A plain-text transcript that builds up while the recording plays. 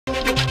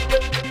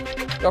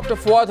Dr.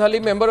 Fuad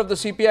Halim, member of the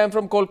CPIM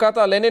from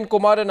Kolkata, Lenin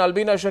Kumar and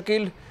Albina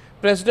Shakil,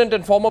 President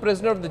and former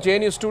President of the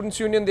JNU Students'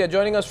 Union. They are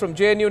joining us from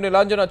JNU.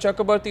 Nilanjana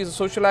Chakrabarti is a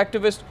social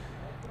activist,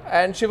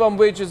 and Shivam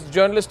Vij is a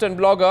journalist and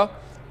blogger.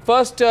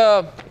 First,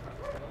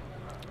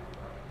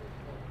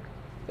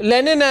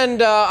 Lenin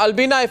and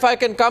Albina, if I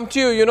can come to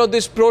you, you know,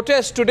 this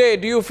protest today,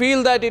 do you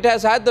feel that it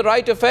has had the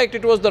right effect?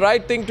 It was the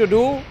right thing to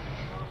do?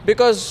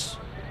 Because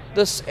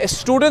the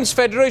Students'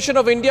 Federation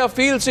of India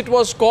feels it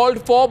was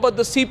called for, but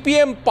the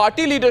CPM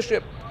party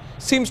leadership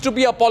seems to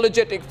be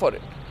apologetic for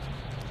it.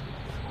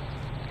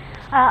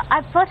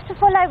 First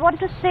of all, I want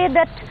to say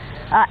that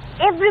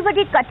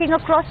everybody cutting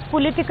across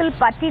political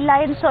party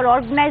lines or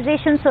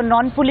organizations or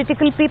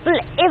non-political people,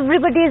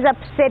 everybody is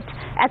upset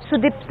at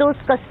Sudipto's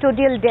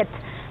custodial death.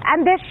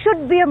 And there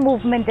should be a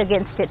movement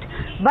against it.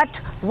 But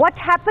what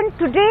happened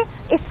today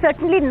is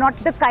certainly not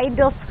the kind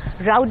of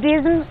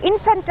rowdyism,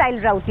 infantile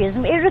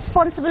rowdyism,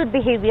 irresponsible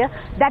behavior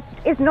that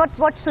is not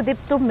what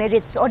Sudipto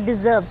merits or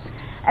deserves.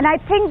 And I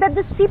think that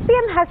the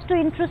CPM has to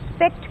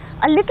introspect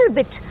a little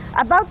bit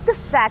about the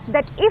fact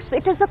that if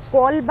it is a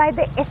call by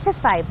the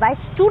SFI, by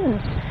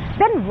students,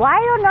 then why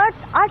on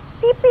earth are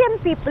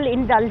CPM people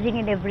indulging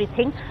in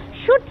everything?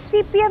 Should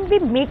CPM be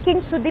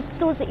making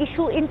Sudipto's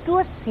issue into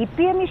a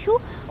CPM issue,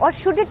 or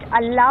should it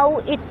allow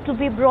it to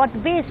be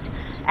broad-based?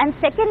 And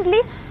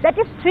secondly, that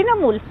if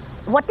Trinamool,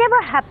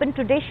 whatever happened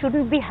today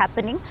shouldn't be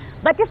happening,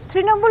 but if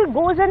Trinamool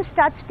goes and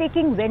starts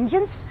taking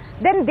vengeance,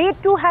 then they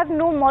too have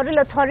no moral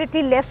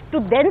authority left to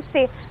then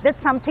say that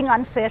something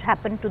unfair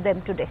happened to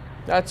them today.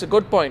 That's a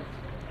good point.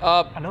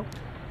 Hello?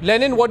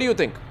 Lenin, what do you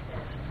think?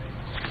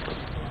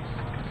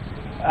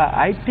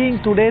 I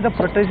think today the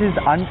protest is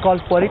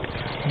uncalled for it.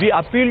 We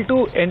appeal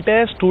to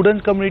entire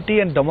student community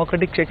and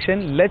democratic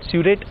section. Let's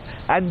unite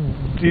and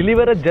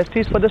deliver a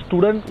justice for the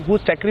student who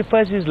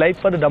sacrificed his life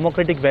for the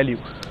democratic value.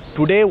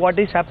 Today what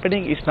is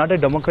happening is not a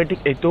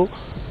democratic ethos.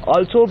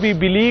 Also we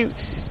believe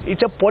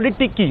it's a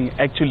politicking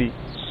actually.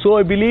 So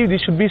I believe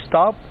this should be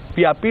stopped.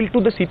 We appeal to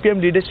the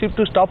CPM leadership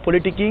to stop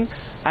politicking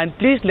and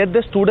please let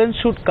the students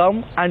should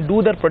come and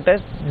do their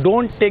protest.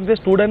 Don't take the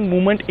student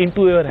movement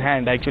into your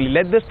hand actually.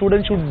 Let the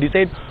students should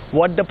decide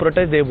what the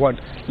protest they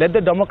want. Let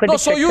the democratic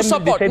section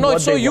decide what they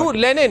want.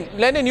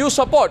 Lenin, you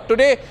support.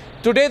 Today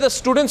the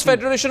Students'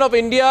 Federation of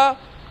India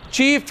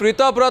Chief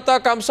Rita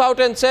Brata comes out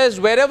and says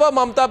wherever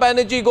Mamata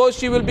Banerjee goes,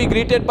 she will be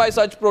greeted by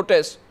such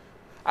protests.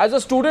 As a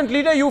student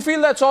leader, you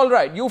feel that's all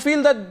right. You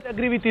feel that... I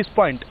agree with his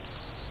point.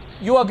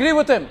 You agree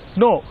with him?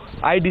 No,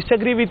 I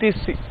disagree with his...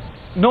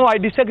 No, I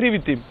disagree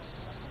with him.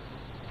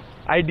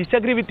 I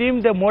disagree with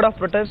him the mode of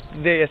protest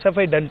the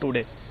SFI done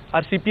today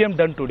or CPM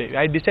done today.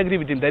 I disagree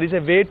with him. There is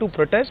a way to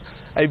protest.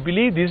 I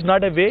believe this is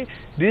not a way.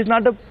 This is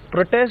not a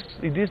protest.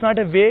 This is not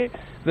a way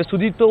the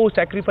Sudipto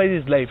sacrificed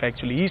his life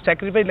actually. He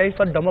sacrificed life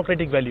for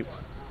democratic value.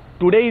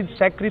 Today he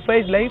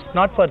sacrificed life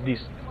not for this.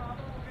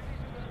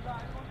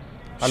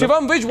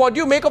 Shivam Vij, what do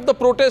you make of the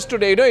protest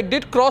today? You know, it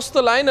did cross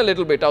the line a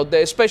little bit out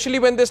there, especially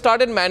when they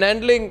started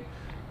manhandling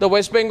the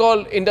West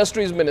Bengal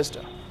Industries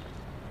Minister.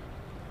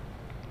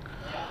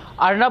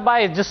 Arnab,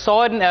 I just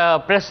saw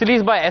a press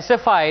release by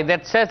SFI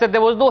that says that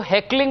there was no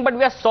heckling, but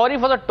we are sorry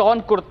for the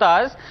torn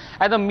kurtas,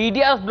 and the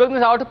media is blowing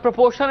this out of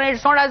proportion, and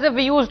it's not as if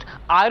we used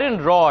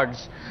iron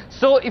rods.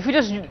 So if you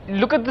just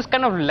look at this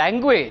kind of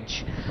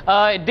language,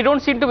 they don't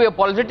seem to be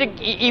apologetic,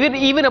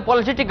 even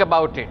apologetic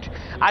about it.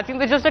 I think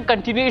there's just a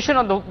continuation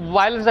of the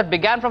violence that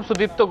began from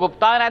Sudipto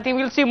Gupta, and I think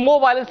we'll see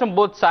more violence from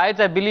both sides.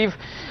 I believe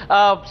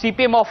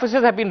CPM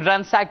offices have been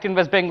ransacked in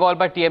West Bengal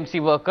by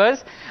TMC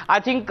workers.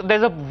 I think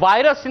there's a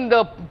virus in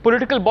the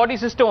political body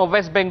system of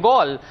West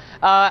Bengal,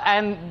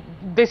 and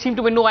there seem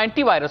to be no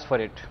antivirus for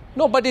it.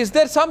 No, but is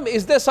there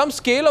some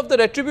scale of the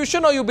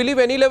retribution, or you believe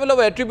any level of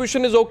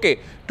retribution is okay?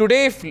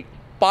 Today, if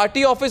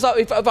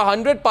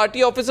 100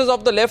 party offices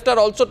of the left are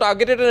also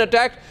targeted and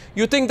attacked,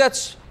 you think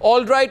that's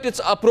all right, it's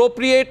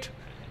appropriate,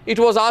 it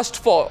was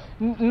asked for?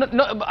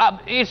 No,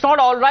 it's not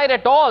all right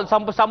at all.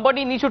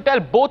 Somebody needs to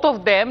tell both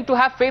of them to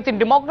have faith in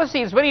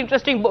democracy. It's very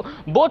interesting.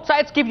 Both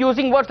sides keep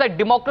using words like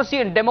democracy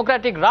and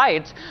democratic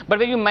rights. But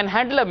when you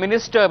manhandle a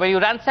minister, when you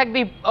ransack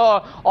the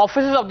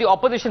offices of the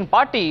opposition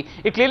party,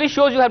 it clearly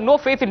shows you have no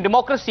faith in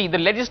democracy. The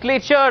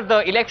legislature,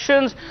 the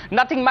elections,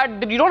 nothing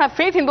matters. You don't have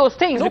faith in those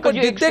things. No, because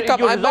but did they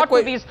come? You resort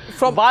to these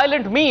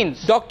violent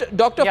means.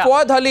 Dr.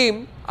 Fuad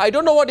Halim, I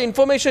don't know what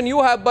information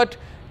you have, but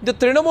the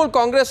Trinamool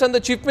Congress and the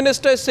Chief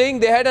Minister is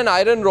saying they had an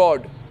iron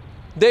rod.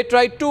 They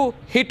tried to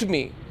hit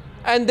me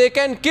and they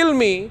can kill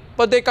me,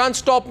 but they can't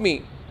stop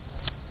me.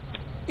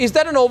 Is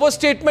that an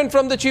overstatement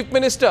from the Chief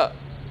Minister?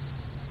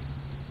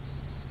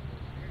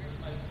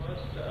 My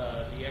first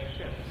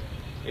reaction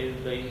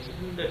is the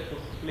incident that took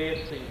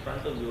place in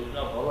front of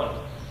Yojana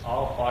Bhavan.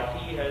 Our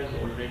party has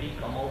already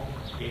come out with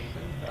a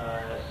statement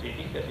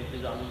stating that it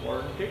is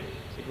unwarranted,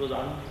 it was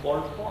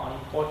uncalled for,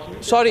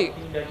 unfortunate,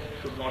 something that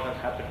should not have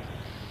happened.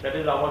 That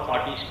is our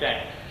party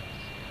stand.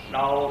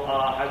 Now,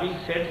 having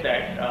said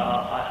that,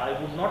 I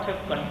would not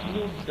have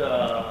continued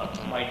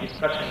my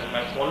discussion.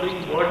 My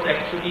following words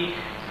actually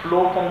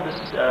flow from the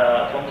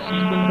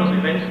sequence of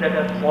events that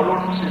have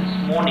followed since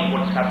morning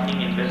what's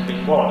happening in West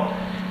Bengal.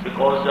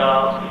 Because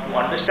to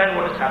understand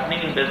what is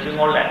happening in West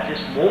Bengal at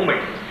this moment,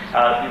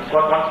 we've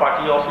got one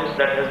party office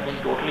that has been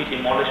totally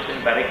demolished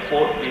in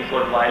Barrackpore. We've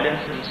got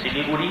violence in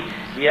Siliguri.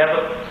 We have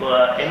a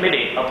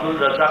MLA, Abdul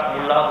Razak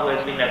Mullah, who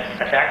has been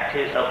attacked.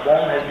 A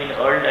bomb has been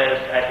hurled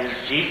at his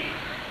jeep.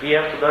 We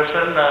have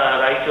Sudarshan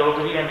Rai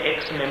Chaudhary, an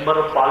ex-member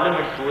of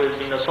parliament, who has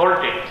been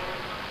assaulted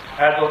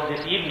as of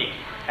this evening.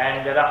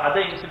 And there are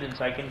other incidents.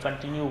 I can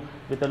continue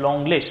with a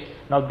long list.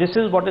 Now, this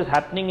is what is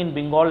happening in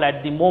Bengal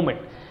at the moment.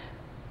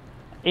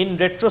 In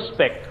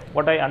retrospect,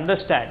 what I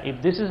understand,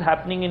 if this is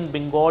happening in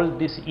Bengal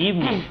this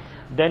evening,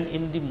 then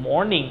in the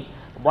morning,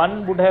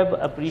 one would have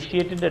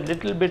appreciated a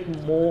little bit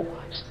more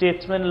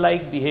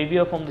statesman-like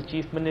behavior from the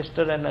Chief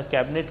Minister and her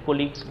cabinet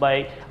colleagues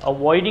by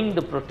avoiding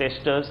the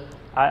protesters.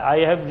 I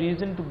have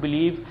reason to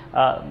believe,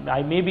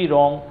 I may be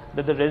wrong,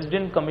 that the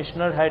resident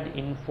commissioner had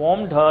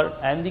informed her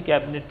and the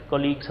cabinet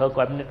colleagues,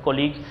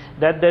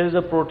 that there is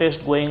a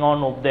protest going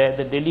on over there.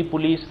 The Delhi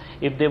police,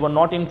 if they were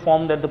not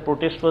informed that the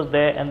protest was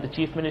there and the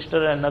chief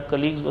minister and her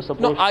colleagues were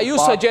supposed to are you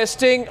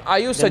suggesting,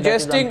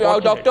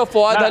 Dr.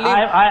 Fawad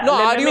Halim?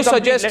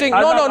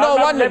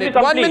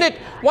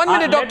 One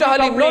minute, Dr.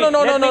 Halim.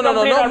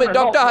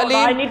 Dr. Halim.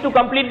 I need to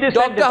complete this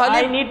sentence.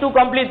 I need to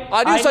complete.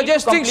 Are you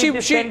suggesting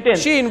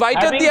she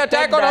invited the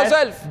attack on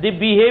herself? The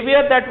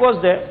behavior that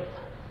was there,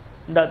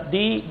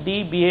 the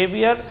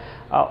behavior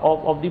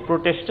of the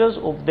protesters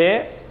over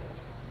there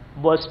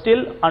was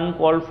still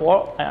uncalled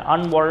for,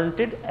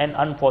 unwarranted and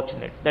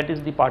unfortunate. That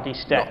is the party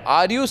stand. No,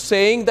 are you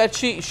saying that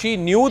she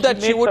knew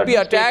that she would be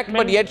attacked,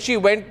 but yet she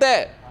went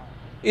there?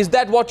 Is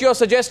that what you're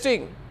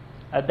suggesting?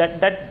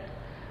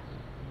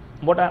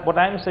 What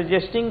I am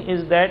suggesting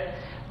is that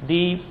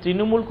the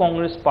Trinamool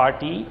Congress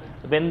party,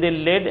 when they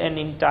led an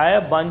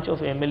entire bunch of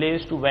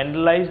MLAs to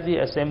vandalize the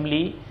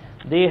assembly,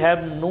 they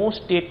have no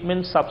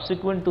statement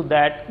subsequent to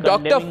that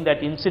condemning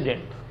that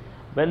incident.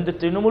 When the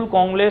Trinamool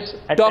Congress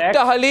attacked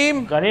Dr.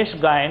 Halim, Ganesh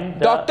Gayan,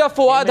 Dr.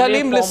 Fawad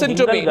Halim, listen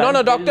to me. No,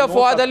 Dr.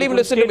 Fawad Halim,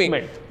 listen to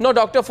me. No,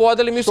 Dr. Fawad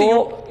Halim, you see,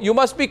 you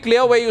must be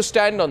clear where you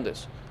stand on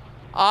this.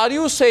 Are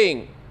you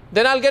saying,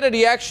 then I'll get a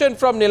reaction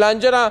from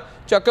Nilanjana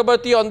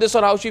Chakrabarti on this,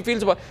 on how she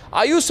feels about it.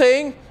 Are you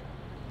saying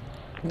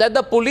that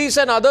the police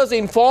and others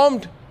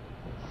informed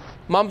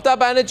Mamata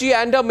Banerjee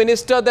and her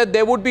minister that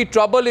there would be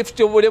trouble if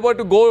they were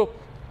to go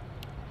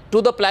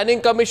to the planning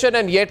commission,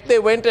 and yet they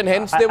went, and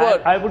hence they were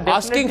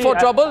asking for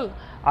trouble?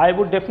 I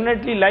would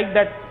definitely like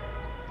that.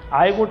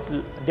 I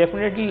would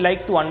definitely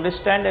like to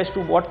understand as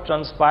to what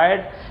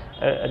transpired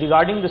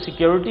regarding the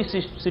security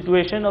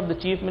situation of the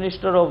Chief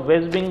Minister of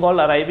West Bengal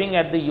arriving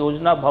at the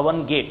Yojana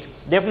Bhavan gate.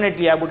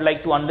 Definitely I would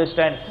like to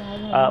understand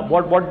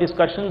what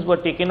discussions were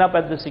taken up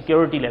at the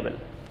security level.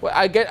 Well,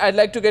 I'd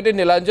like to get in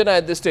Nilanjana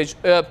at this stage.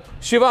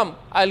 Shivam,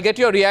 I'll get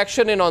your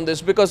reaction in on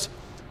this, because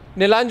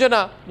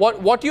Nilanjana,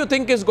 what do you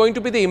think is going to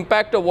be the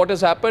impact of what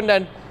has happened,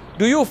 and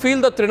do you feel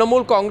the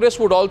Trinamool Congress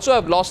would also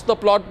have lost the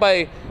plot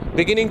by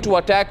beginning to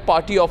attack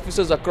party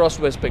offices across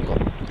West Bengal?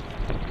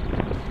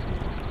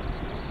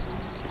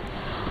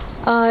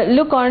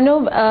 Look,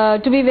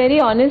 Arnav, to be very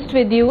honest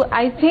with you,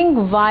 I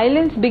think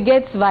violence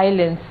begets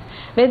violence.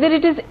 Whether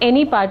it is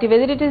any party,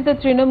 whether it is the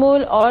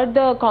Trinamool or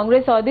the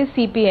Congress or the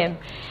CPM.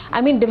 I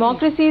mean,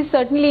 democracy is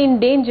certainly in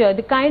danger.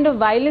 The kind of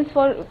violence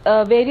for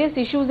various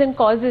issues and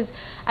causes,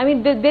 I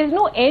mean, there's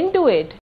no end to it.